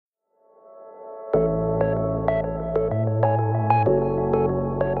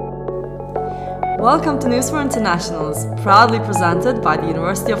Welcome to News for Internationals, proudly presented by the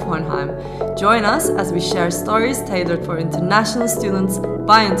University of Hohenheim. Join us as we share stories tailored for international students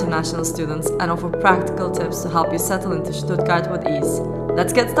by international students and offer practical tips to help you settle into Stuttgart with ease.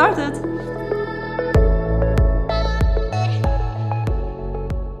 Let's get started!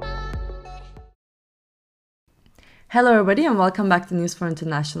 Hello everybody and welcome back to News for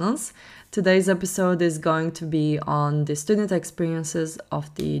Internationals. Today's episode is going to be on the student experiences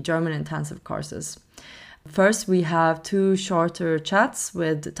of the German intensive courses. First, we have two shorter chats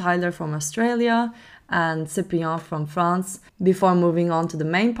with Tyler from Australia and Cyprien from France before moving on to the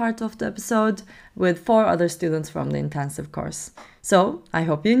main part of the episode with 4 other students from the intensive course. So, I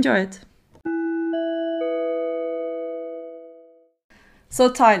hope you enjoy it. So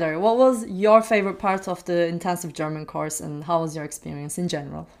Tyler, what was your favorite part of the intensive German course and how was your experience in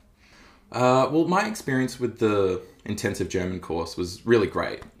general? Well, my experience with the intensive German course was really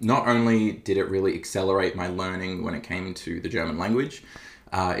great. Not only did it really accelerate my learning when it came to the German language,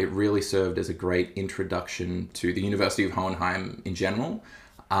 it really served as a great introduction to the University of Hohenheim in general,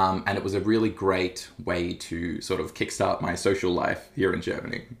 and it was a really great way to sort of kickstart my social life here in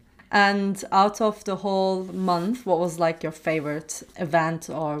Germany. And out of the whole month, what was like your favorite event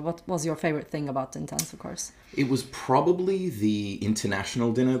or what was your favorite thing about the intensive course? It was probably the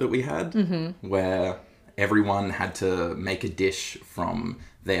international dinner that we had, where everyone had to make a dish from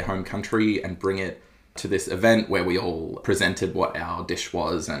their home country and bring it to this event where we all presented what our dish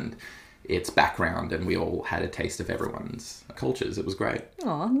was and its background, and we all had a taste of everyone's cultures. It was great.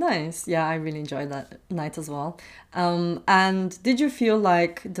 Oh, nice. Yeah, I really enjoyed that night as well. And did you feel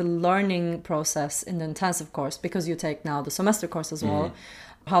like the learning process in the intensive course, because you take now the semester course as well,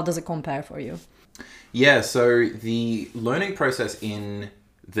 how does it compare for you? Yeah, so the learning process in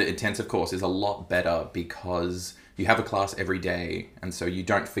the intensive course is a lot better because you have a class every day, and so you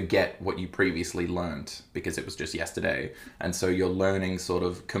don't forget what you previously learned because it was just yesterday. And so your learning sort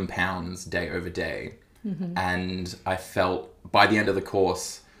of compounds day over day. And I felt, by the end of the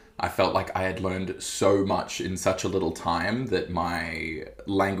course, I felt like I had learned so much in such a little time that my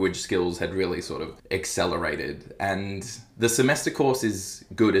language skills had really sort of accelerated. And the semester course is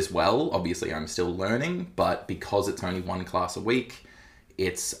good as well. Obviously, I'm still learning, but because it's only one class a week,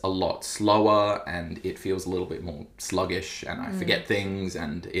 it's a lot slower and it feels a little bit more sluggish and I forget things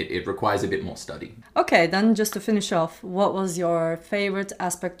and it requires a bit more study. Okay, then just to finish off, what was your favorite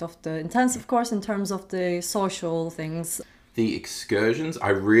aspect of the intensive course in terms of the social things? The excursions, I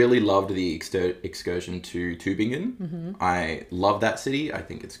really loved the excursion to Tübingen. I love that city. I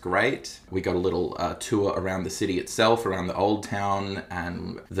think it's great. We got a little tour around the city itself, around the old town,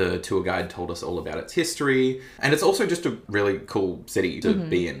 and the tour guide told us all about its history. And it's also just a really cool city to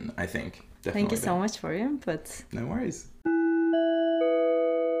be in, I think. Definitely. Thank you so much for your input. No worries.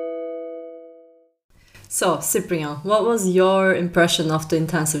 So, Cyprien, what was your impression of the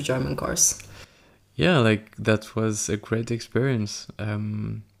intensive German course? Yeah, like that was a great experience.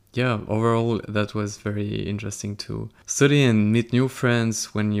 Overall, that was very interesting to study and meet new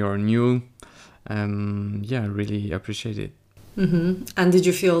friends when you're new. I really appreciate it. And did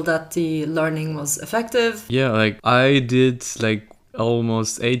you feel that the learning was effective? Yeah, like I did like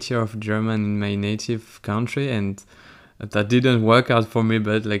almost 8 years of German in my native country, and that didn't work out for me.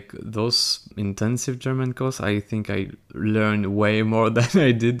 But like those intensive German course, I think I learned way more than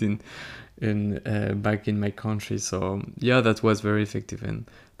I did in back in my country. So yeah, that was very effective, and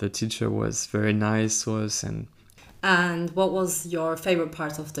the teacher was very nice to us. And what was your favorite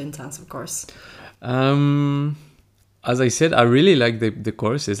part of the intensive course? As I said, I really like the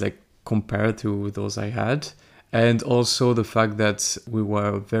courses, like compared to those I had, and also the fact that we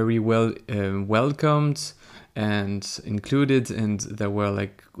were very well welcomed and included, and there were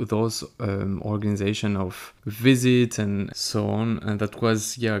like those organization of visit and so on, and that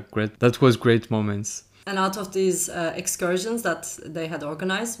was great. That was great moments. And out of these excursions that they had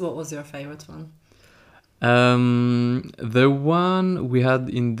organized, what was your favorite one? The one we had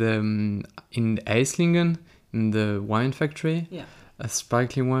in Eislingen, in the wine factory, a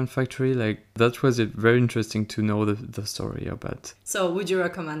sparkling wine factory, like that was very interesting to know the story about. So would you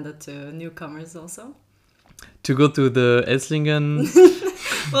recommend it to newcomers also? To go to the Esslingen?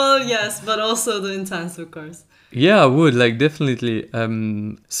 Well, yes, but also the intensive course. Yeah, I would, like definitely.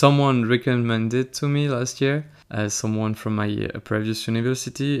 Someone recommended to me last year, someone from my previous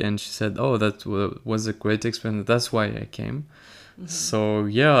university, and she said, oh, that was a great experience. That's why I came. So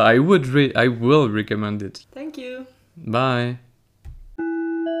yeah, I will recommend it. Thank you. Bye.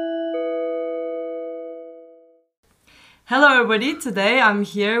 Hello everybody, today I'm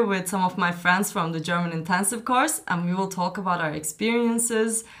here with some of my friends from the German Intensive course and we will talk about our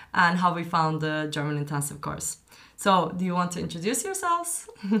experiences and how we found the German Intensive course. So, do you want to introduce yourselves?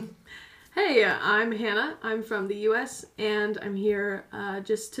 Hey, I'm Hannah. I'm from the US and I'm here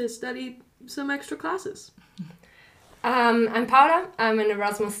just to study some extra classes. I'm Paola. I'm an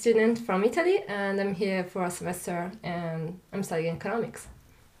Erasmus student from Italy and I'm here for a semester and I'm studying economics.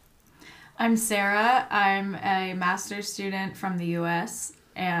 I'm Sarah. I'm a master's student from the US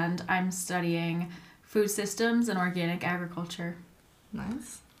and I'm studying food systems and organic agriculture.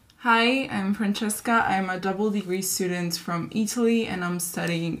 Nice. Hi, I'm Francesca. I'm a double degree student from Italy and I'm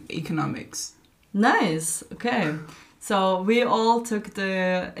studying economics. Nice. Okay. So we all took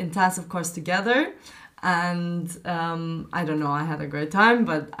the intensive course together and I don't know, I had a great time,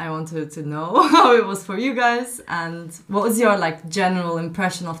 but I wanted to know how it was for you guys and what was your general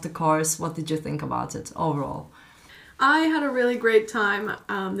impression of the course? What did you think about it overall? I had a really great time.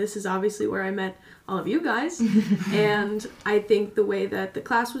 This is obviously where I met all of you guys. And I think the way that the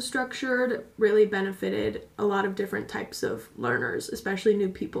class was structured really benefited a lot of different types of learners, especially new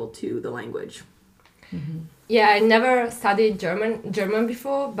people to the language. Mm-hmm. Yeah, I never studied German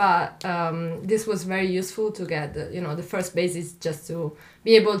before, but this was very useful to get the first basics, just to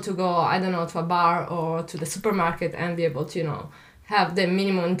be able to go, I don't know, to a bar or to the supermarket and be able to have the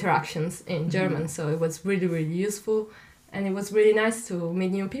minimum interactions in German. So it was really, really useful and it was really nice to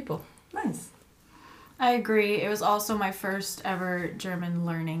meet new people. Nice. I agree. It was also my first ever German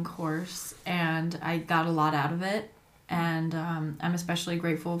learning course and I got a lot out of it. And I'm especially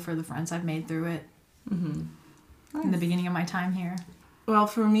grateful for the friends I've made through it in the beginning of my time here. Well,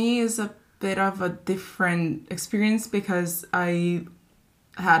 for me, it's a bit of a different experience because I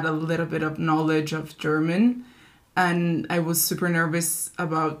had a little bit of knowledge of German and I was super nervous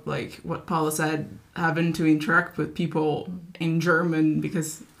about what Paula said, having to interact with people in German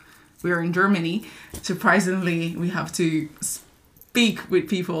because we are in Germany. Surprisingly, we have to speak with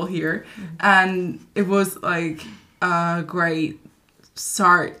people here. And it was a great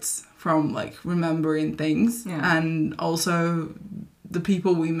start from remembering things. Yeah. And also the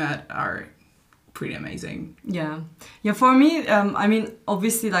people we met are pretty amazing. Yeah, for me, I mean,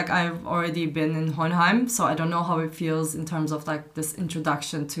 obviously, I've already been in Hohenheim, so I don't know how it feels in terms of this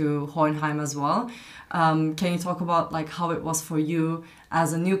introduction to Hohenheim as well. Can you talk about how it was for you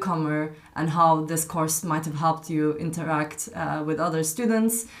as a newcomer and how this course might have helped you interact with other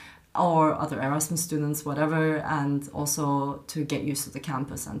students or other Erasmus students, whatever, and also to get used to the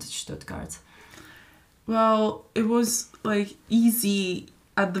campus and to Stuttgart? Well, it was easy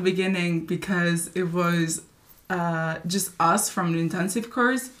at the beginning because it was just us from the intensive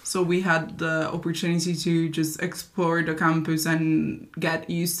course. So we had the opportunity to just explore the campus and get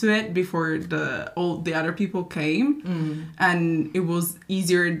used to it before all the other people came. And it was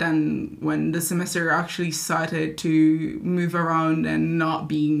easier than when the semester actually started to move around and not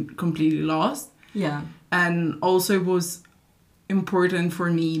being completely lost. Yeah. And also it was important for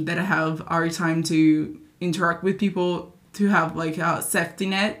me that I have our time to interact with people, to have a safety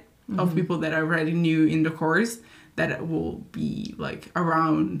net of people that I already knew in the course that will be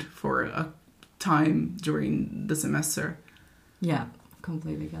around for a time during the semester. Yeah,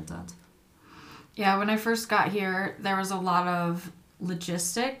 completely get that. Yeah, when I first got here, there was a lot of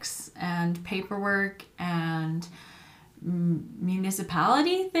logistics and paperwork and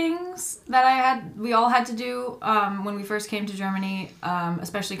municipality things that we all had to do when we first came to Germany,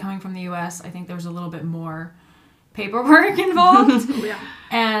 especially coming from the US. I think there was a little bit more paperwork involved. Yeah.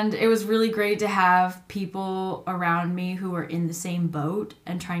 And it was really great to have people around me who were in the same boat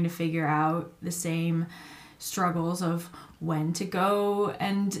and trying to figure out the same struggles of when to go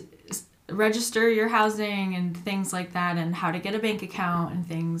and register your housing and things like that and how to get a bank account and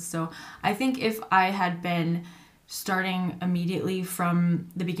things. So I think if I had been starting immediately from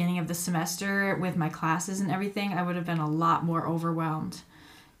the beginning of the semester with my classes and everything, I would have been a lot more overwhelmed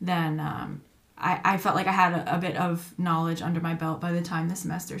than I felt like I had a bit of knowledge under my belt by the time the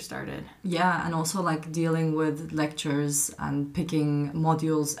semester started. Yeah, and also dealing with lectures and picking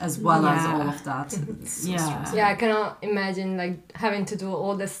modules as well as all of that. It's so stressful. Yeah, I cannot imagine having to do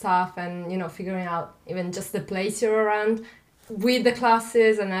all the stuff and figuring out even just the place you're around with the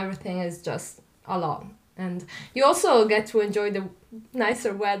classes and everything is just a lot. And you also get to enjoy the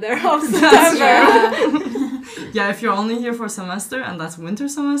nicer weather of September. Yeah, if you're only here for a semester and that's winter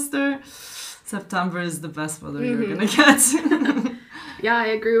semester, September is the best weather you're gonna get. Yeah, I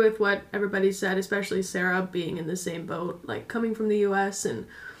agree with what everybody said, especially Sarah being in the same boat, coming from the US and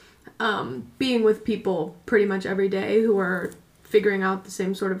being with people pretty much every day who are figuring out the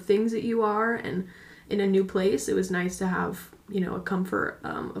same sort of things that you are. And in a new place, it was nice to have, a comfort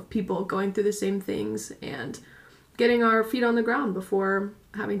of people going through the same things and getting our feet on the ground before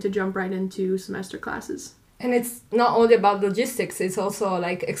having to jump right into semester classes. And it's not only about logistics, it's also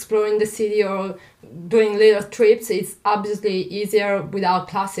like exploring the city or doing little trips. It's obviously easier without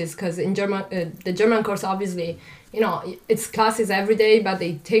classes, because in German, the German course, obviously, it's classes every day, but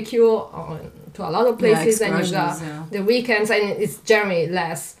they take you to a lot of places, and you got the weekends, and it's generally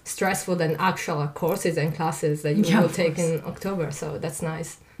less stressful than actual courses and classes that you will take in October. So that's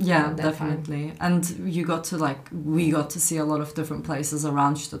nice. Yeah, definitely. And we got to see a lot of different places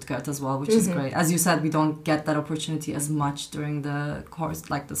around Stuttgart as well, which is great. As you said, we don't get that opportunity as much during the course,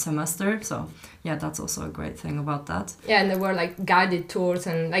 like the semester. So yeah, that's also a great thing about that. Yeah, and there were like guided tours,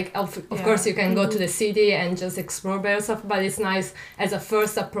 and like of course you can go to the city and just explore better stuff, but it's nice as a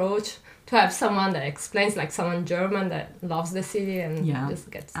first approach to have someone that explains, like someone German that loves the city and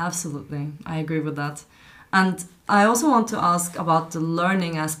just gets... Absolutely. I agree with that. And I also want to ask about the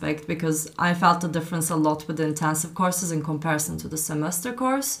learning aspect, because I felt the difference a lot with the intensive courses in comparison to the semester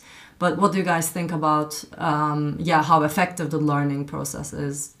course. But what do you guys think about how effective the learning process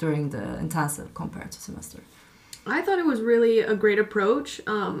is during the intensive compared to semester? I thought it was really a great approach.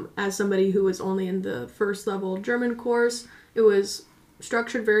 As somebody who was only in the first level German course, it was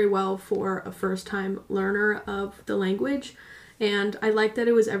structured very well for a first-time learner of the language. And I liked that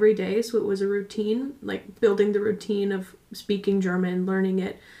it was every day, so it was a routine, like building the routine of speaking German, learning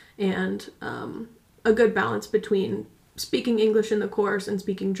it, and a good balance between speaking English in the course and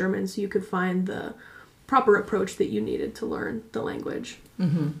speaking German, so you could find the proper approach that you needed to learn the language.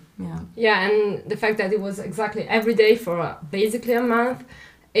 Yeah, and the fact that it was exactly every day for basically a month,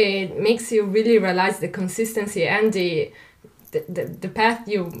 it makes you really realize the consistency and the path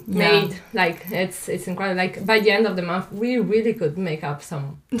you made. Like it's incredible. Like by the end of the month, we really could make up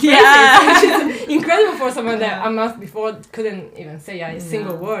some phrases, which is incredible for someone that a month before couldn't even say a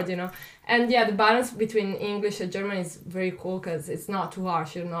single word, And the balance between English and German is very cool, because it's not too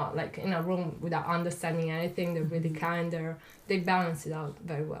harsh. You're not like in a room without understanding anything. They're really kind. They balance it out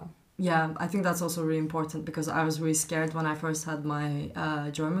very well. Yeah, I think that's also really important, because I was really scared when I first had my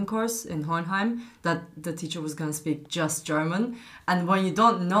German course in Hohenheim that the teacher was going to speak just German. And when you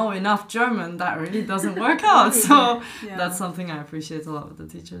don't know enough German, that really doesn't work out. So that's something I appreciate a lot with the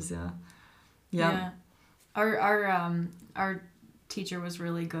teachers, Yeah. Our teacher was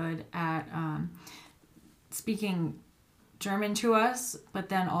really good at speaking German to us, but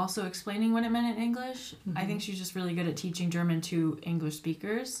then also explaining what it meant in English. I think she's just really good at teaching German to English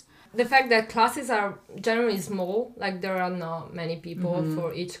speakers. The fact that classes are generally small, like there are not many people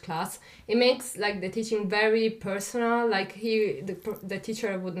for each class, it makes like the teaching very personal. Like the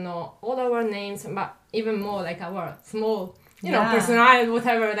teacher would know all our names, but even more like our small, personality,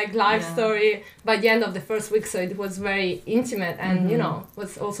 whatever, like life story by the end of the first week. So it was very intimate and,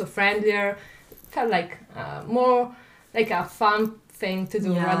 was also friendlier. Felt like more like a fun thing to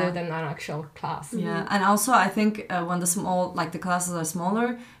do rather than an actual class. Yeah, and also I think when the classes are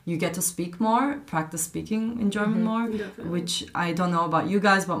smaller, you get to speak more, practice speaking in German more, which I don't know about you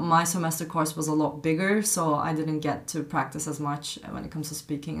guys, but my semester course was a lot bigger, so I didn't get to practice as much when it comes to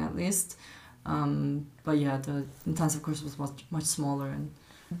speaking, at least. But yeah, the intensive course was much smaller. And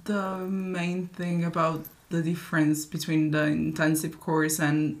the main thing about the difference between the intensive course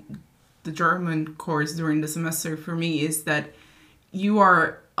and the German course during the semester for me is that you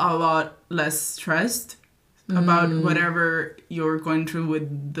are a lot less stressed about whatever you're going through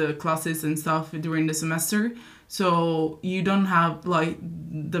with the classes and stuff during the semester. So you don't have like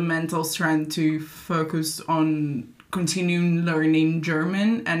the mental strength to focus on continuing learning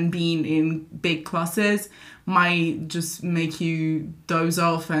German, and being in big classes might just make you doze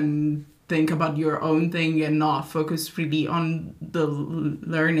off and think about your own thing and not focus really on the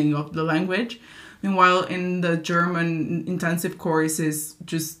learning of the language. Meanwhile, in the German intensive course is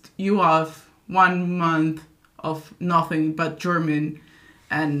just you have 1 month of nothing but German,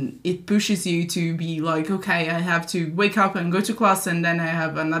 and it pushes you to be like, okay, I have to wake up and go to class, and then I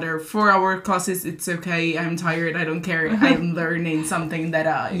have another 4-hour classes. It's okay, I'm tired, I don't care. I'm learning something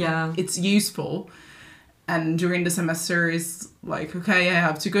that it's useful. And during the semester is like, okay, I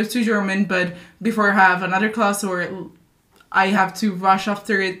have to go to German, but before I have another class, or I have to rush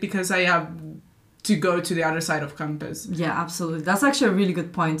after it because I have to go to the other side of campus. Yeah, absolutely. That's actually a really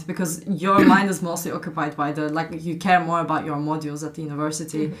good point, because your mind is mostly occupied by you care more about your modules at the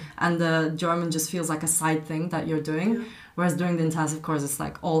university, and the German just feels like a side thing that you're doing. Whereas during the intensive course, it's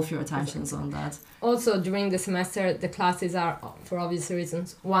like all of your attention's on that. Also, during the semester, the classes are, for obvious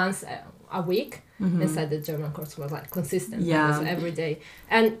reasons, once a week. Instead, the German course was like consistent. Yeah. It was every day.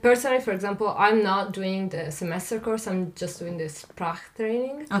 And personally, for example, I'm not doing the semester course. I'm just doing the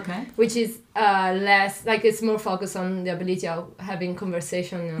Sprachtraining, Okay. which is less like it's more focused on the ability of having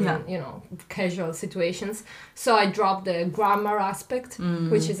conversation and you know, casual situations. So I dropped the grammar aspect,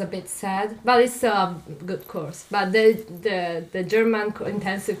 which is a bit sad, but it's still a good course. But the German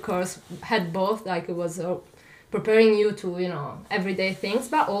intensive course had both, like it was preparing you to, you know, everyday things,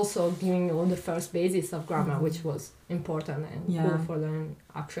 but also giving you all the first basis of grammar, which was important and cool for learning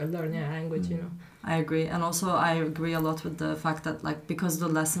a language, you know. I agree. And also I agree a lot with the fact that, like, because the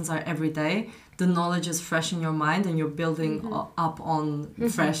lessons are every day, the knowledge is fresh in your mind and you're building up on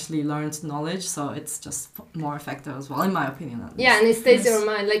freshly learned knowledge. So it's just more effective as well, in my opinion. At least. Yeah, and it stays in your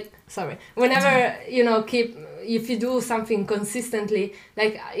mind. Like, whenever, you know, if you do something consistently,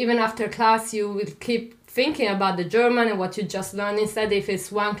 like even after class, you will keep thinking about the German and what you just learned. Instead, if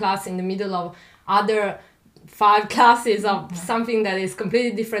it's one class in the middle of other 5 classes of something that is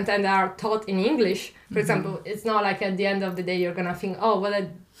completely different and are taught in English, for example, it's not like at the end of the day you're gonna think, oh,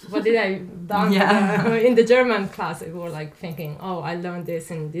 what did I done in the German class? Or like thinking, oh, I learned this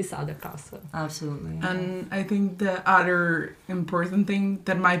in this other class. So. Absolutely. And I think the other important thing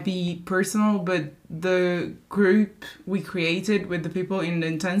that might be personal, but the group we created with the people in the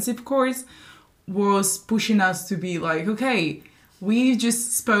intensive course was pushing us to be like, okay, we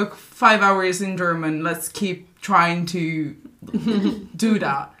just spoke 5 hours in German. Let's keep trying to do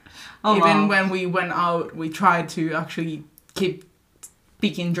that. Even when we went out, we tried to actually keep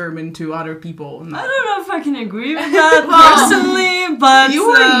speaking German to other people. I don't know if I can agree with that personally, but... You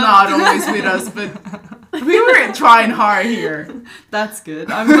were not always with us, but we were trying hard here. That's good.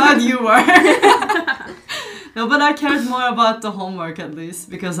 I'm glad you were. No, but I cared more about the homework at least,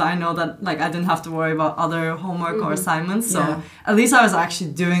 because I know that, like, I didn't have to worry about other homework or assignments. So at least I was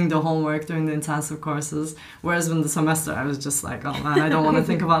actually doing the homework during the intensive courses. Whereas in the semester, I was just like, oh man, I don't want to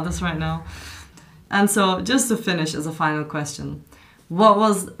think about this right now. And so just to finish as a final question, what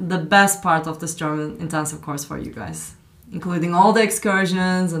was the best part of this German intensive course for you guys? Including all the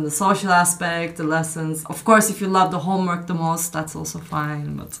excursions and the social aspect, the lessons. Of course, if you love the homework the most, that's also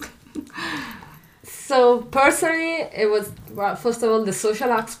fine, but... So personally, it was, well, first of all, the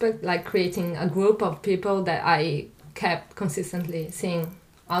social aspect, like creating a group of people that I kept consistently seeing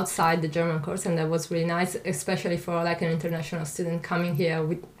outside the German course, and that was really nice, especially for like an international student coming here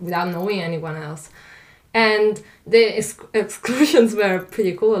without knowing anyone else. And the excursions were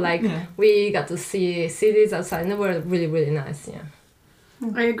pretty cool. Like we got to see cities outside, and they were really, really nice. Yeah.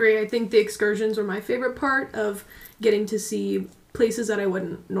 I agree. I think the excursions were my favorite part of getting to see places that I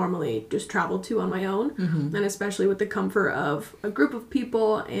wouldn't normally just travel to on my own, and especially with the comfort of a group of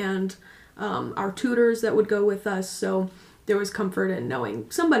people and our tutors that would go with us. So there was comfort in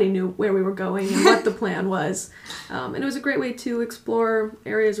knowing somebody knew where we were going and what the plan was. And it was a great way to explore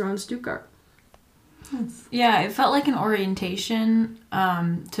areas around Stuttgart. Yeah, it felt like an orientation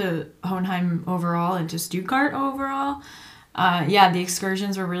to Hohenheim overall and to Stuttgart overall. The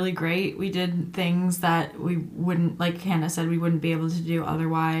excursions were really great. We did things that we wouldn't, like Hannah said, we wouldn't be able to do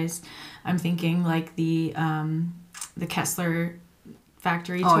otherwise. I'm thinking like the Kessler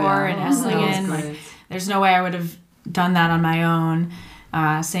factory tour in Esslingen. Like, there's no way I would have done that on my own.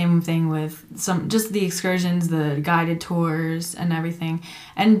 Same thing with just the excursions, the guided tours and everything.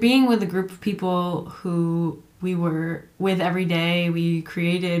 And being with a group of people who we were with every day, we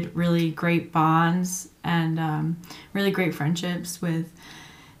created really great bonds and really great friendships with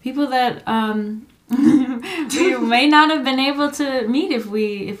people that we may not have been able to meet if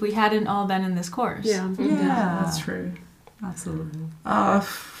we hadn't all been in this course. Yeah, that's true. Absolutely.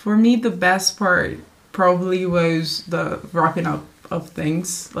 For me, the best part probably was the wrapping up of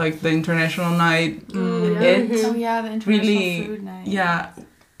things, like the international night. The international really, food night. Yeah,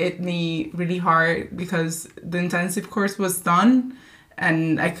 hit me really hard because the intensive course was done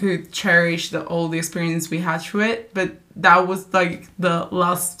and I could cherish all the experience we had through it, but that was like the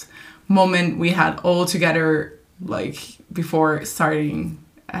last moment we had all together, like before starting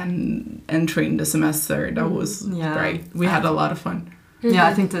and entering the semester. That was great. We had a lot of fun. Yeah,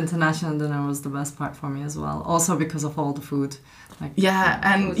 I think the international dinner was the best part for me as well. Also because of all the food. Like,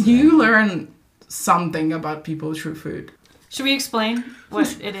 and you learn something about people through food. Should we explain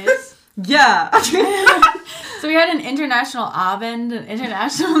what it is? Yeah. So we had an international Abend, an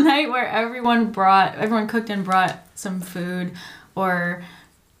international night where everyone cooked and brought some food or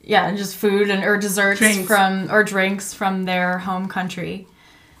just food or desserts drinks from their home country.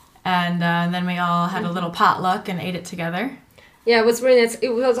 And then we all had a little potluck and ate it together. Yeah, it was really nice. It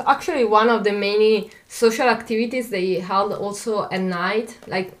was actually one of the many social activities they held also at night,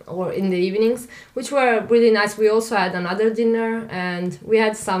 like, or in the evenings, which were really nice. We also had another dinner, and we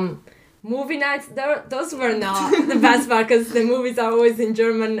had some movie nights. Those were not the best part, because the movies are always in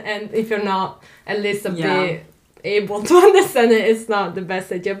German, and if you're not at least a bit able to understand it, it's not the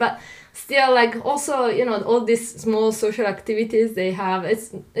best idea. But still, like, also, you know, all these small social activities they have,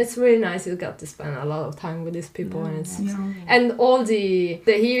 it's really nice. You got to spend a lot of time with these people, and it's and all the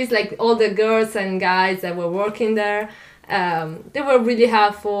heroes, like all the girls and guys that were working there, they were really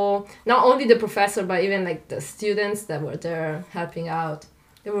helpful. Not only the professor, but even like the students that were there helping out.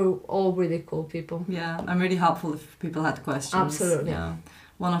 They were all really cool people. Yeah, and really helpful if people had questions. Absolutely. Yeah.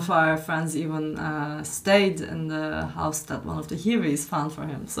 One of our friends even stayed in the house that one of the heroes found for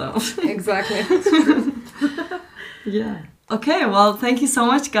him. So Exactly. yeah. Okay, well, thank you so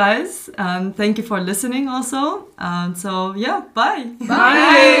much, guys. And thank you for listening also. So yeah, bye.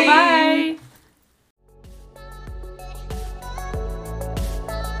 Bye. Bye.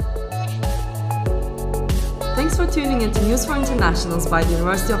 Thanks for tuning into News for Internationals by the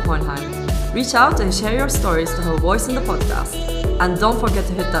University of Hohenheim. Reach out and share your stories to have a voice in the podcast. And don't forget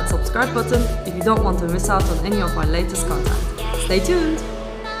to hit that subscribe button if you don't want to miss out on any of our latest content. Stay tuned!